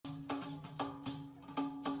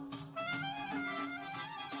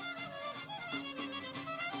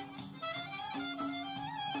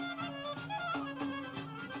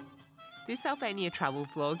This Albania travel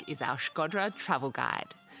vlog is our Shkodra Travel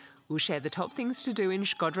Guide. We'll share the top things to do in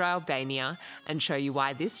Shkoder Albania and show you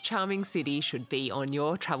why this charming city should be on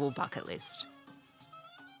your travel bucket list.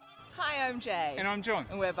 Hi, I'm Jay. And I'm John.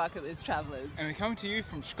 And we're bucket list travellers. And we come to you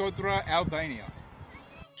from Shkoder Albania.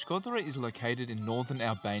 Shkodër is located in northern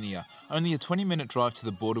Albania, only a 20-minute drive to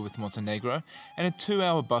the border with Montenegro and a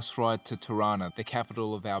 2-hour bus ride to Tirana, the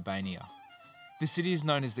capital of Albania. The city is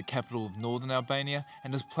known as the capital of northern Albania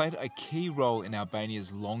and has played a key role in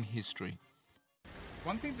Albania's long history.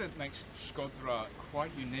 One thing that makes Shkodra quite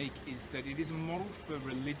unique is that it is a model for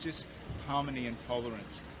religious harmony and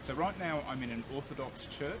tolerance. So right now I'm in an Orthodox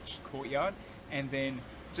church courtyard, and then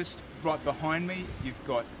just right behind me you've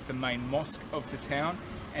got the main mosque of the town,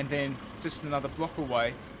 and then just another block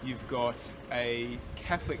away you've got a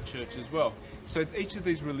Catholic church as well. So each of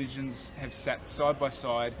these religions have sat side by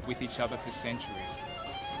side with each other for centuries.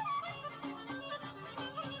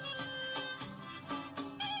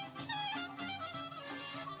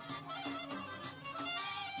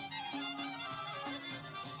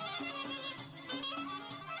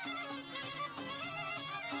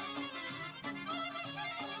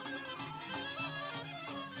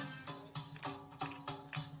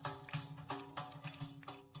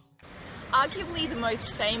 Arguably the most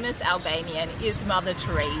famous Albanian is Mother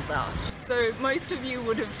Teresa. So most of you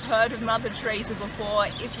would have heard of Mother Teresa before.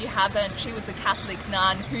 If you haven't, she was a Catholic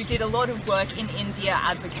nun who did a lot of work in India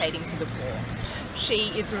advocating for the poor. She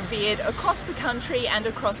is revered across the country and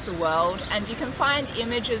across the world, and you can find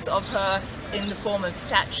images of her in the form of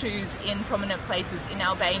statues in prominent places in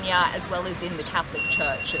Albania as well as in the Catholic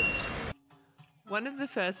churches. One of the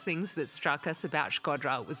first things that struck us about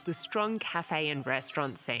Shkodra was the strong cafe and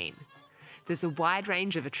restaurant scene. There's a wide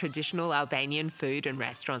range of traditional Albanian food and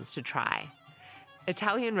restaurants to try.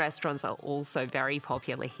 Italian restaurants are also very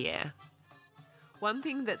popular here. One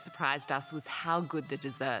thing that surprised us was how good the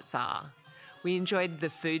desserts are. We enjoyed the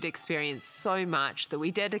food experience so much that we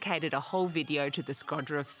dedicated a whole video to the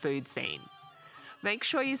Shkodra food scene. Make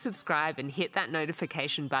sure you subscribe and hit that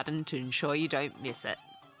notification button to ensure you don't miss it.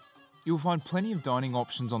 You'll find plenty of dining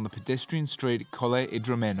options on the pedestrian street Colle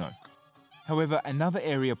Idromeno. However, another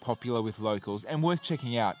area popular with locals and worth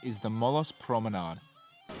checking out is the Molos Promenade.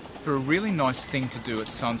 For a really nice thing to do at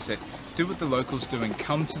sunset, do what the locals do and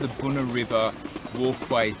come to the Buna River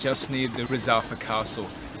walkway just near the Rozafa castle.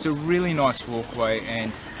 It's a really nice walkway,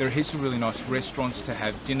 and there are heaps of really nice restaurants to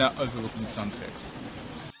have dinner overlooking sunset.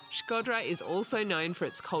 Shkodra is also known for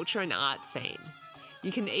its culture and art scene.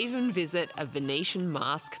 You can even visit a Venetian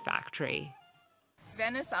mask factory.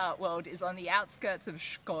 Venice Art World is on the outskirts of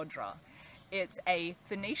Shkodra. It's a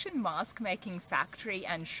Venetian mask making factory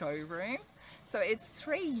and showroom. So it's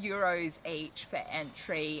 €3 each for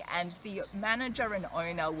entry, and the manager and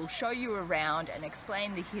owner will show you around and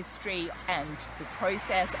explain the history and the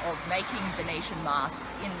process of making Venetian masks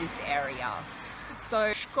in this area.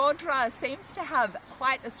 So Shkodra seems to have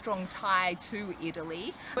quite a strong tie to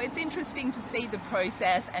Italy. It's interesting to see the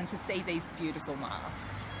process and to see these beautiful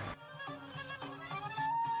masks.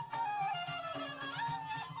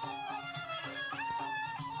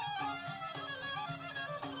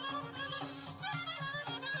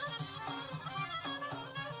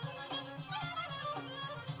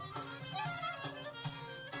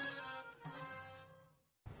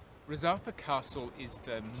 Rozafa Castle is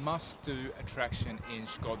the must-do attraction in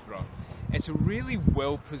Shkodra. It's a really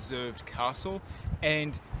well-preserved castle,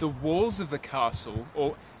 and the walls of the castle,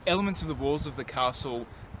 or elements of the walls of the castle,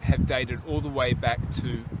 have dated all the way back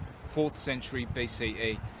to 4th century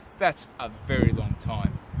BCE. That's a very long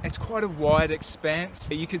time. It's quite a wide expanse.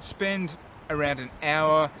 You could spend around an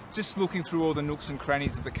hour just looking through all the nooks and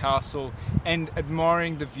crannies of the castle and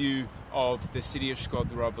admiring the view of the city of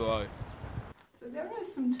Shkodra below. There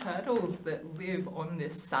are some turtles that live on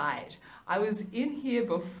this site. I was in here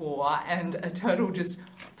before and a turtle just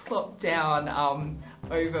plopped down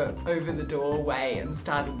over the doorway and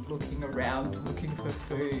started looking around looking for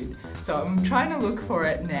food. So I'm trying to look for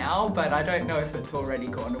it now, but I don't know if it's already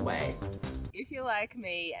gone away. If you're like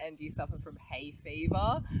me and you suffer from hay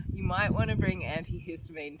fever, you might want to bring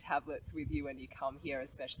antihistamine tablets with you when you come here,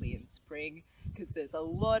 especially in spring, because there's a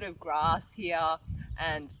lot of grass here.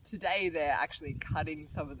 And today they're actually cutting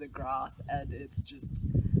some of the grass, and it's just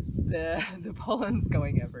the pollen's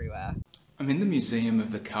going everywhere. I'm in the museum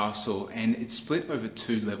of the castle, and it's split over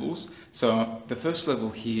 2 levels. So the first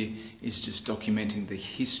level here is just documenting the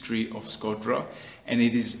history of Shkodra, and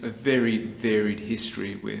it is a very varied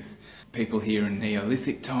history with people here in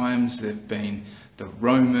Neolithic times. There've been the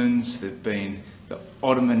Romans, there've been the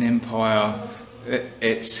Ottoman Empire,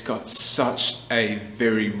 It's got such a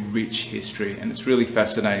very rich history, and it's really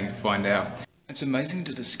fascinating to find out. It's amazing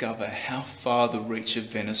to discover how far the reach of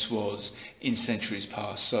Venice was in centuries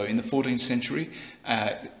past. So in the 14th century,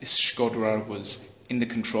 Shkodra was in the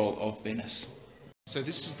control of Venice. So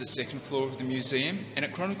this is the second floor of the museum, and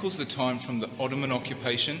it chronicles the time from the Ottoman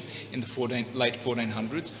occupation in the late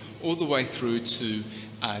 1400s all the way through to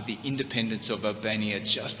the independence of Albania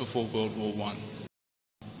just before World War I.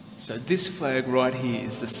 So this flag right here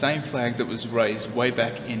is the same flag that was raised way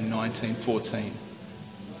back in 1914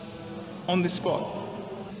 on this spot.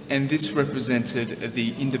 And this represented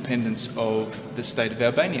the independence of the state of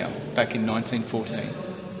Albania back in 1914.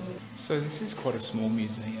 So this is quite a small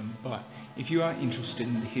museum, but if you are interested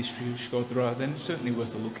in the history of Shkodra, then it's certainly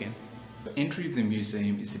worth a look in. The entry of the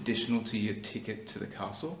museum is additional to your ticket to the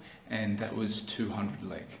castle, and that was 200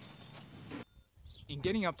 lek. In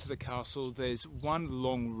getting up to the castle, there's one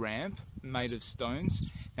long ramp made of stones.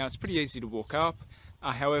 Now it's pretty easy to walk up,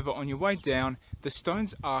 however on your way down the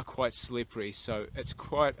stones are quite slippery, so it's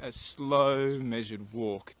quite a slow measured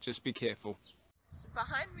walk. Just be careful.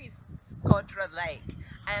 Behind me is Skadar Lake,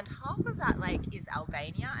 and half of that lake is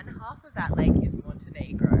Albania and half of that lake is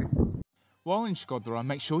Montenegro. While in Shkodra,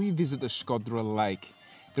 make sure you visit the Shkodra Lake.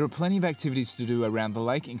 There are plenty of activities to do around the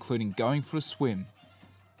lake, including going for a swim.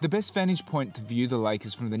 The best vantage point to view the lake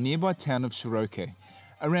is from the nearby town of Shkoder,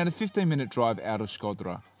 around a 15-minute drive out of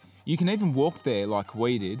Shkodra. You can even walk there like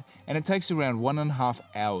we did, and it takes around 1.5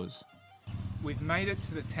 hours. We've made it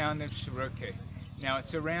to the town of Shkoder. Now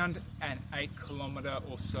it's around an 8-kilometre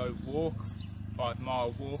or so walk,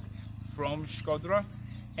 5-mile walk from Shkodra,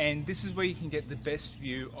 and this is where you can get the best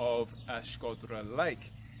view of Shkodra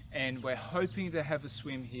Lake, and we're hoping to have a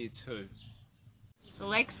swim here too. The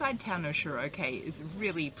lakeside town of Shkoder is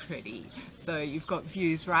really pretty. So you've got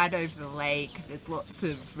views right over the lake, there's lots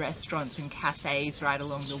of restaurants and cafes right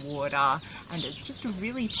along the water, and it's just a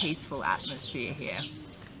really peaceful atmosphere here.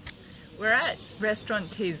 We're at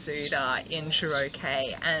Restaurant Tizuda in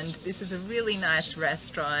Shkoder, and this is a really nice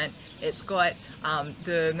restaurant. It's got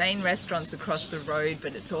the main restaurants across the road,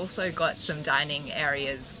 but it's also got some dining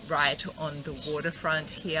areas right on the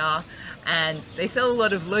waterfront here, and they sell a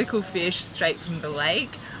lot of local fish straight from the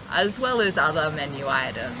lake, as well as other menu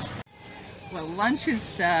items. Well, lunch is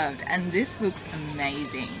served, and this looks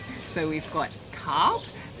amazing. So we've got carp,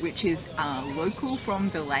 which is local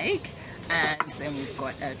from the lake, and then we've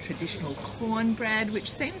got a traditional cornbread,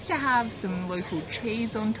 which seems to have some local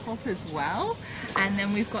cheese on top as well. And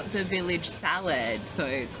then we've got the village salad, so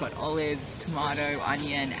it's got olives, tomato,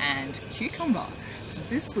 onion and cucumber. So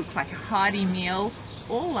this looks like a hearty meal.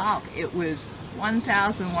 All up, it was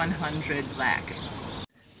 1,100 lek.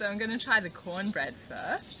 So I'm going to try the cornbread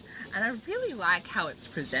first, and I really like how it's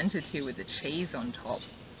presented here with the cheese on top.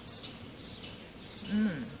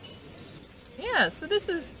 Yeah, so this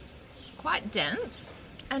is quite dense,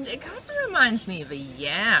 and it kind of reminds me of a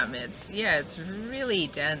yam. It's really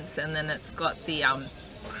dense, and then it's got the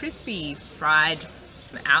crispy fried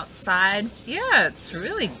outside. Yeah, it's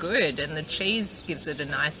really good, and the cheese gives it a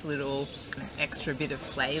nice little extra bit of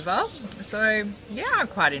flavour. So yeah, I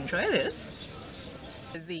quite enjoy this.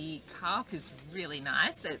 The carp is really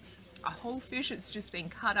nice. It's a whole fish. It's just been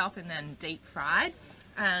cut up and then deep fried,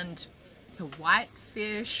 and it's a white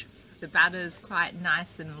fish. The batter's quite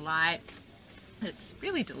nice and light. It's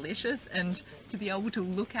really delicious, and to be able to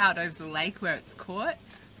look out over the lake where it's caught,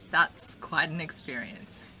 that's quite an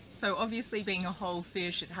experience. So obviously, being a whole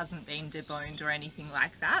fish, it hasn't been deboned or anything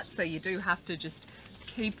like that, so you do have to just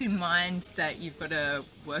keep in mind that you've got to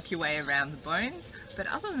work your way around the bones, but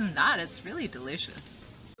other than that, it's really delicious.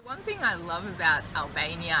 The one thing I love about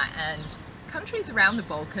Albania and countries around the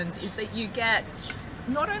Balkans is that you get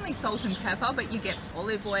not only salt and pepper, but you get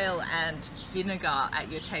olive oil and vinegar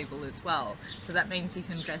at your table as well. So that means you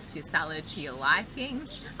can dress your salad to your liking.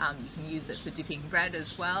 You can use it for dipping bread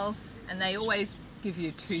as well. And they always give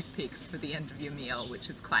you toothpicks for the end of your meal, which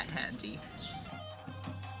is quite handy.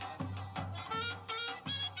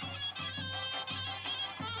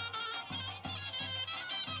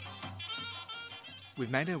 We've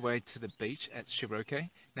made our way to the beach at Shkoder.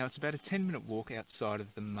 Now it's about a 10-minute walk outside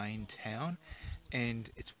of the main town, and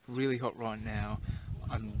it's really hot right now.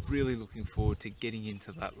 I'm really looking forward to getting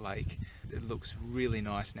into that lake. It looks really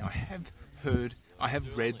nice. Now I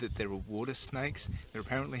have read that there are water snakes. They're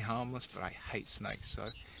apparently harmless, but I hate snakes, so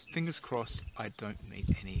fingers crossed I don't meet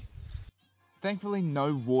any. Thankfully,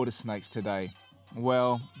 no water snakes today.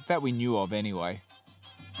 Well, that we knew of anyway.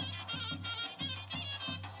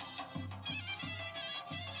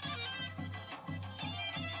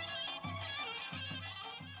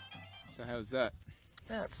 So how's that?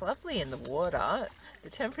 Oh, it's lovely in the water. The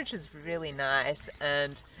temperature's really nice,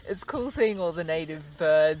 and it's cool seeing all the native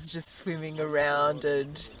birds just swimming around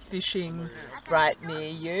and fishing right near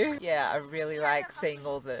you. Yeah, I really like seeing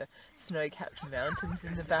all the snow-capped mountains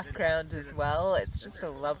in the background as well. It's just a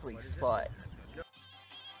lovely spot.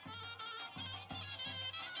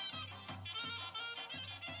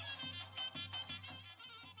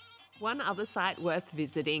 One other site worth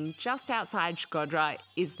visiting just outside Shkodra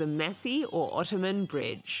is the Messy or Ottoman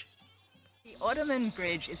Bridge. The Ottoman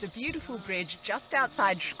Bridge is a beautiful bridge just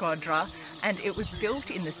outside Shkodra, and it was built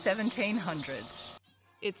in the 1700s.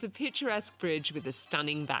 It's a picturesque bridge with a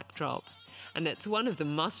stunning backdrop, and it's one of the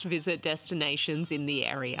must-visit destinations in the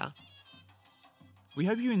area. We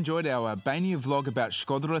hope you enjoyed our Albania vlog about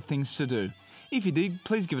Shkodra things to do. If you did,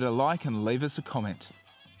 please give it a like and leave us a comment.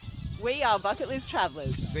 We are Bucket List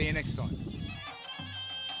Travellers. See you next time.